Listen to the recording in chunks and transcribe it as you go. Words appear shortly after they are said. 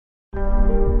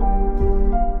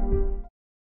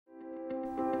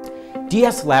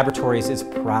DS Laboratories is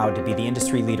proud to be the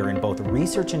industry leader in both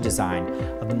research and design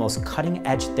of the most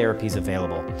cutting-edge therapies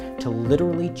available to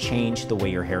literally change the way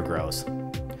your hair grows.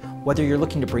 Whether you're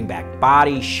looking to bring back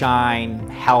body, shine,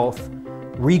 health,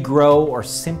 regrow, or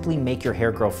simply make your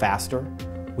hair grow faster,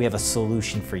 we have a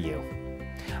solution for you.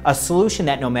 A solution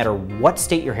that no matter what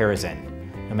state your hair is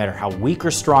in, no matter how weak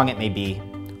or strong it may be,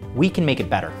 we can make it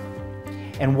better.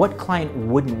 And what client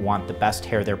wouldn't want the best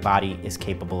hair their body is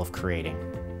capable of creating?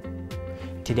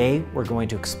 Today, we're going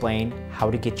to explain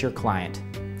how to get your client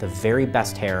the very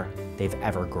best hair they've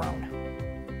ever grown.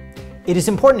 It is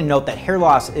important to note that hair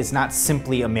loss is not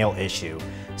simply a male issue,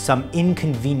 some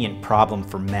inconvenient problem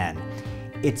for men.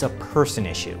 It's a person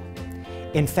issue.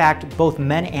 In fact, both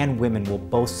men and women will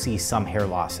both see some hair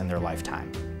loss in their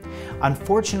lifetime.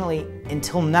 Unfortunately,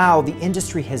 until now, the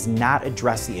industry has not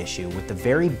addressed the issue with the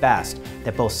very best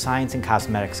that both science and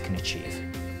cosmetics can achieve.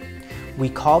 We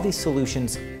call these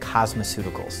solutions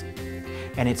cosmeceuticals,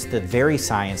 and it's the very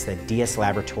science that DS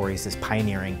Laboratories is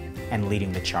pioneering and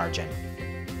leading the charge in.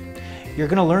 You're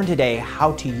going to learn today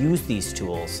how to use these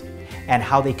tools and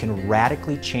how they can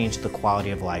radically change the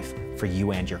quality of life for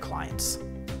you and your clients.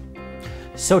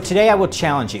 So today I will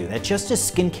challenge you that just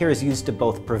as skincare is used to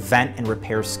both prevent and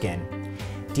repair skin,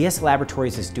 DS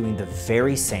Laboratories is doing the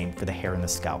very same for the hair and the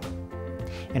scalp.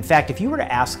 In fact, if you were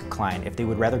to ask a client if they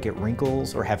would rather get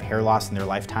wrinkles or have hair loss in their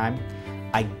lifetime,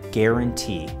 I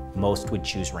guarantee most would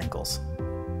choose wrinkles.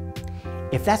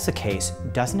 If that's the case,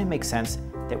 doesn't it make sense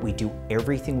that we do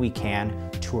everything we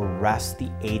can to arrest the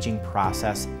aging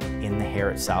process in the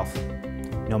hair itself,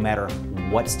 no matter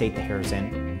what state the hair is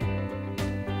in?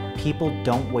 People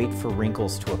don't wait for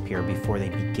wrinkles to appear before they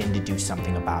begin to do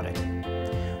something about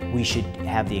it. We should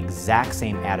have the exact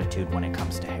same attitude when it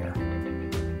comes to hair.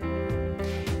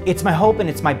 It's my hope and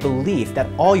it's my belief that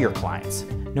all your clients,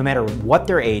 no matter what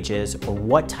their age is or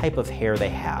what type of hair they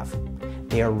have,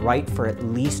 they are right for at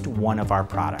least one of our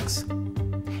products.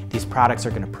 These products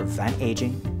are going to prevent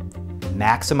aging,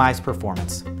 maximize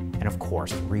performance, and of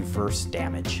course, reverse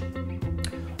damage.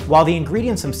 While the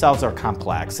ingredients themselves are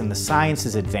complex and the science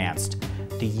is advanced,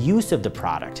 the use of the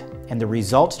product and the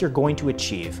results you're going to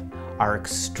achieve are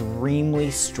extremely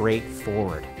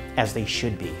straightforward, as they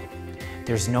should be.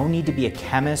 There's no need to be a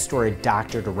chemist or a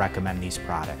doctor to recommend these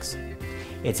products.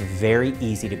 It's very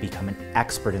easy to become an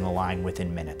expert in the line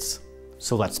within minutes.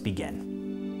 So let's begin.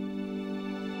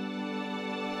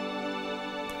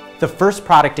 The first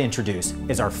product to introduce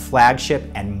is our flagship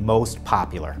and most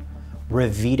popular,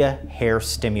 Revita Hair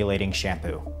Stimulating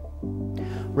Shampoo.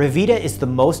 Revita is the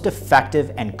most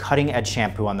effective and cutting-edge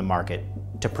shampoo on the market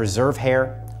to preserve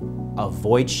hair,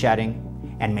 avoid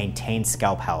shedding, and maintain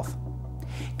scalp health.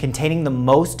 Containing the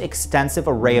most extensive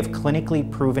array of clinically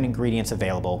proven ingredients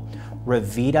available,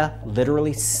 Revita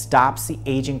literally stops the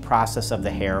aging process of the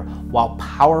hair while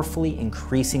powerfully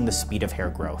increasing the speed of hair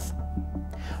growth.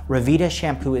 Revita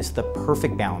shampoo is the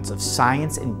perfect balance of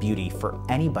science and beauty for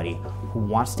anybody who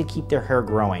wants to keep their hair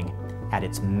growing at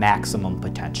its maximum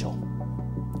potential.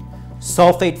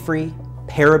 Sulfate-free,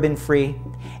 paraben-free,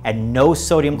 and no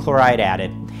sodium chloride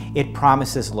added, it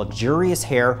promises luxurious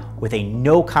hair with a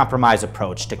no-compromise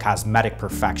approach to cosmetic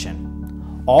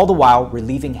perfection, all the while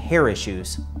relieving hair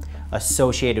issues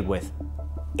associated with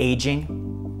aging,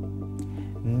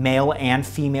 male and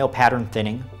female pattern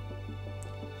thinning,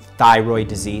 thyroid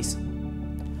disease,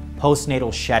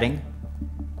 postnatal shedding,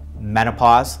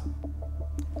 menopause,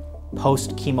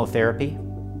 post-chemotherapy,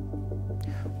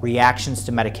 reactions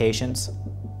to medications,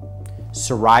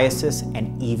 psoriasis,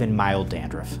 and even mild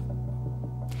dandruff.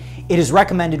 It is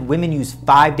recommended women use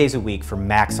 5 days a week for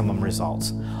maximum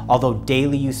results, although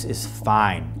daily use is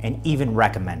fine and even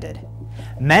recommended.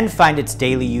 Men find its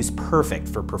daily use perfect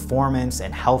for performance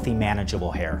and healthy,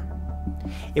 manageable hair.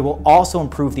 It will also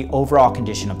improve the overall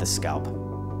condition of the scalp.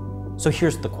 So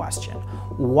here's the question.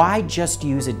 Why just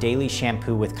use a daily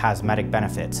shampoo with cosmetic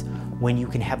benefits when you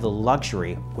can have the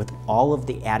luxury with all of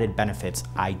the added benefits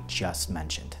I just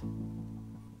mentioned?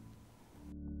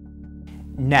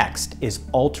 Next is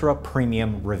Ultra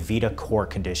Premium Revita Core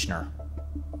Conditioner.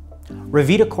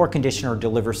 Revita Core Conditioner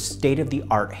delivers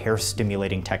state-of-the-art hair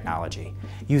stimulating technology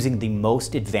using the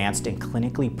most advanced and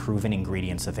clinically proven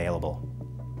ingredients available.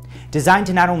 Designed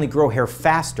to not only grow hair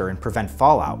faster and prevent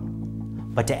fallout,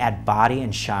 but to add body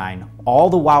and shine, all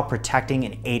the while protecting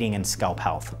and aiding in scalp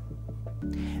health.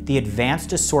 The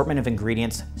advanced assortment of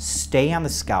ingredients stay on the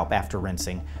scalp after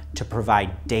rinsing to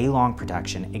provide day-long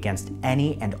protection against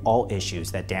any and all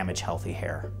issues that damage healthy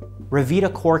hair.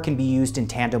 Revita Core can be used in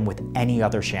tandem with any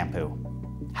other shampoo.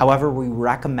 However, we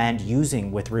recommend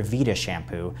using with Revita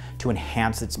shampoo to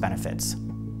enhance its benefits.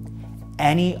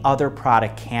 any other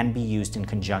product can be used in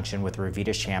conjunction with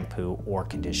Revita shampoo or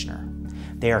conditioner.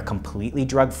 They are completely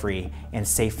drug-free and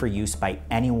safe for use by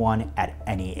anyone at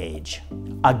any age.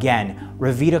 Again,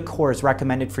 Revita Core is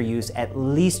recommended for use at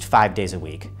least 5 days a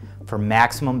week for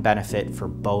maximum benefit for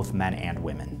both men and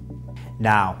women.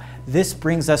 Now, this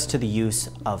brings us to the use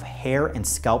of hair and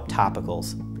scalp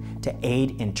topicals to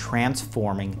aid in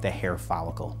transforming the hair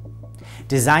follicle.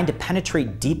 Designed to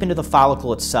penetrate deep into the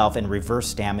follicle itself and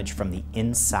reverse damage from the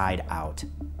inside out.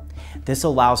 This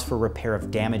allows for repair of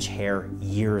damaged hair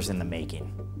years in the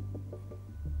making.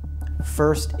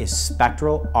 First is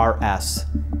Spectral RS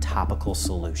Topical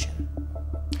Solution.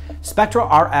 Spectral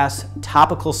RS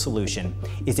Topical Solution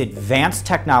is advanced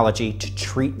technology to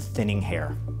treat thinning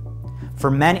hair.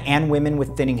 For men and women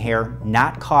with thinning hair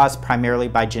not caused primarily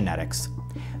by genetics,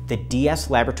 the DS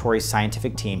Laboratories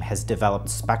scientific team has developed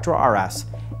Spectral RS,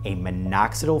 a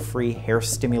minoxidil-free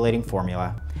hair-stimulating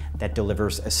formula that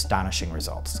delivers astonishing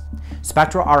results.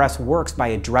 Spectral RS works by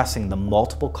addressing the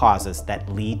multiple causes that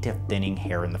lead to thinning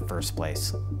hair in the first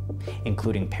place,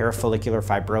 including parafollicular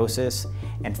fibrosis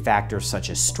and factors such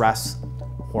as stress,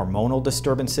 hormonal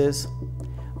disturbances,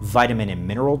 vitamin and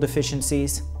mineral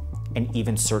deficiencies, and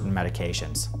even certain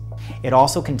medications. It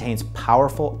also contains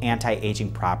powerful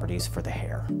anti-aging properties for the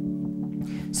hair.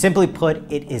 Simply put,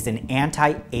 it is an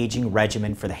anti-aging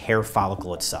regimen for the hair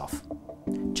follicle itself.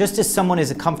 Just as someone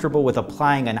is comfortable with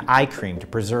applying an eye cream to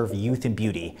preserve youth and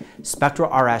beauty,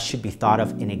 Spectral RS should be thought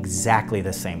of in exactly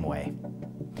the same way.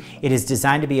 It is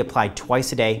designed to be applied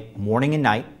twice a day, morning and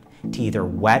night, to either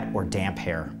wet or damp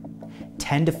hair.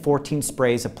 10 to 14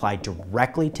 sprays applied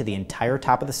directly to the entire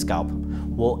top of the scalp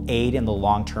will aid in the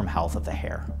long-term health of the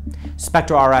hair.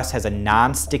 Spectral RS has a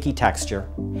non-sticky texture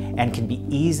and can be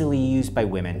easily used by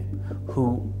women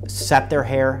who set their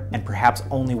hair and perhaps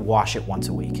only wash it once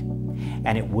a week,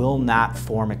 and it will not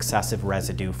form excessive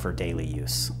residue for daily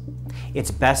use. It's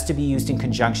best to be used in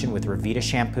conjunction with Revita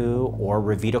shampoo or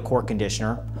Revita Core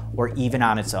conditioner, or even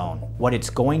on its own. What it's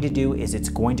going to do is it's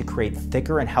going to create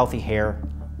thicker and healthy hair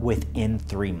within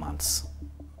 3 months.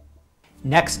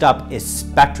 Next up is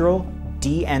Spectral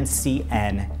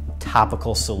DNCN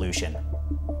Topical Solution.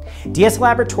 DS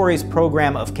Laboratories'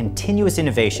 program of continuous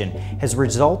innovation has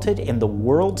resulted in the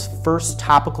world's first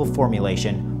topical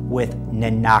formulation with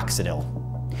minoxidil.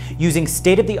 Using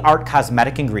state-of-the-art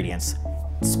cosmetic ingredients,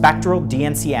 Spectral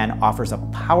DNCN offers a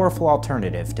powerful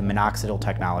alternative to minoxidil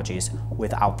technologies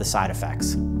without the side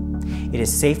effects. It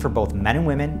is safe for both men and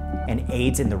women and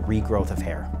aids in the regrowth of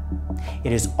hair.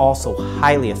 It is also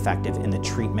highly effective in the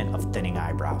treatment of thinning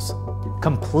eyebrows.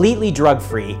 Completely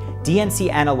drug-free,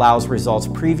 DNCN allows results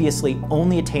previously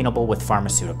only attainable with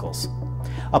pharmaceuticals.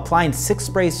 Applying 6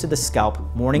 sprays to the scalp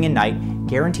morning and night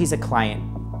guarantees a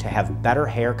client to have better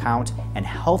hair count and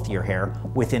healthier hair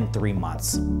within 3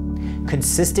 months.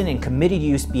 Consistent and committed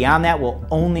use beyond that will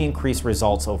only increase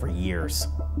results over years.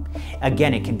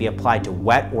 Again, it can be applied to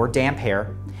wet or damp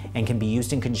hair and can be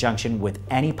used in conjunction with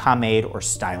any pomade or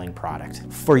styling product.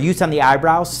 For use on the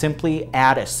eyebrows, simply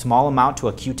add a small amount to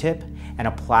a Q-tip and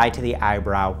apply to the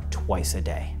eyebrow twice a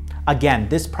day. Again,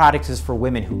 this product is for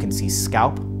women who can see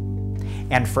scalp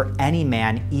and for any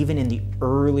man even in the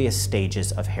earliest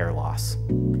stages of hair loss.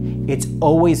 It's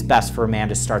always best for a man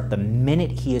to start the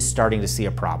minute he is starting to see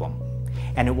a problem,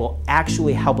 and it will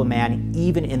actually help a man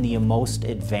even in the most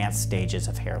advanced stages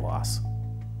of hair loss.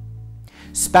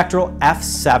 Spectral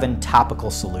F7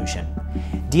 Topical Solution.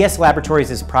 DS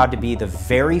Laboratories is proud to be the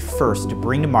very first to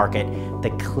bring to market the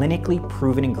clinically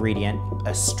proven ingredient,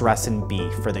 Estressin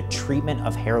B, for the treatment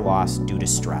of hair loss due to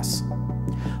stress.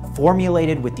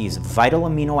 Formulated with these vital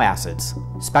amino acids,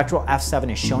 Spectral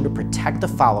F7 is shown to protect the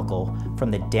follicle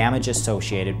from the damage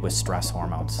associated with stress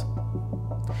hormones.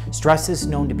 Stress is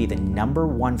known to be the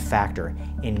 #1 factor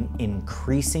in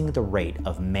increasing the rate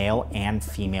of male and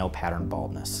female pattern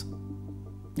baldness.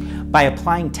 By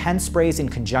applying 10 sprays in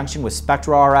conjunction with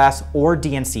Spectral RS or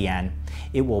DNCN,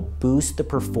 it will boost the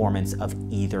performance of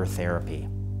either therapy.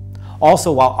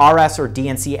 Also, while RS or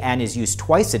DNCN is used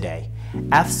twice a day,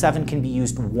 F7 can be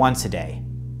used once a day,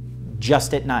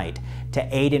 just at night, to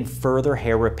aid in further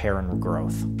hair repair and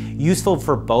growth. Useful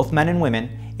for both men and women,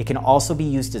 it can also be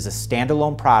used as a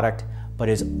standalone product, but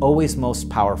is always most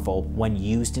powerful when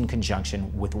used in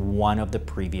conjunction with one of the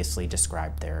previously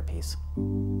described therapies.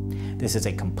 This is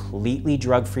a completely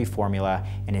drug-free formula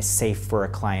and is safe for a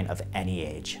client of any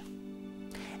age.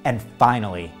 And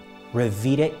finally,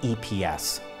 Revita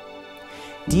EPS.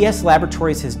 DS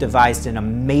Laboratories has devised an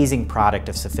amazing product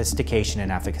of sophistication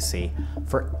and efficacy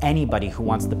for anybody who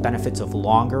wants the benefits of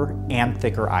longer and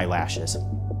thicker eyelashes.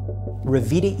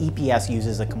 Revita EPS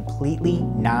uses a completely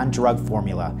non-drug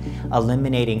formula,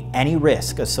 eliminating any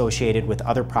risk associated with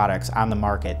other products on the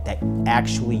market that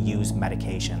actually use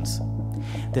medications.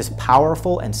 This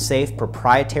powerful and safe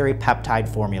proprietary peptide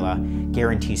formula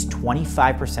guarantees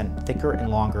 25% thicker and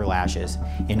longer lashes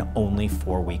in only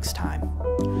 4 weeks' time.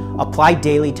 Apply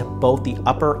daily to both the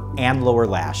upper and lower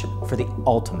lash for the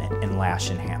ultimate in lash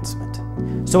enhancement.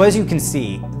 So as you can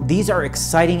see, these are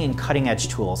exciting and cutting-edge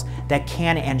tools that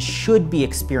can and should be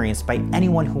experienced by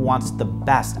anyone who wants the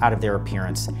best out of their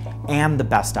appearance and the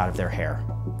best out of their hair.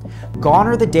 Gone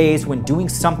are the days when doing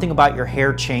something about your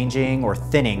hair changing or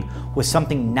thinning was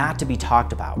something not to be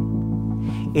talked about.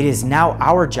 It is now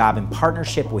our job in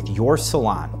partnership with your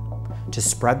salon to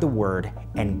spread the word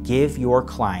and give your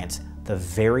clients the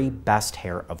very best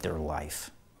hair of their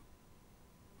life.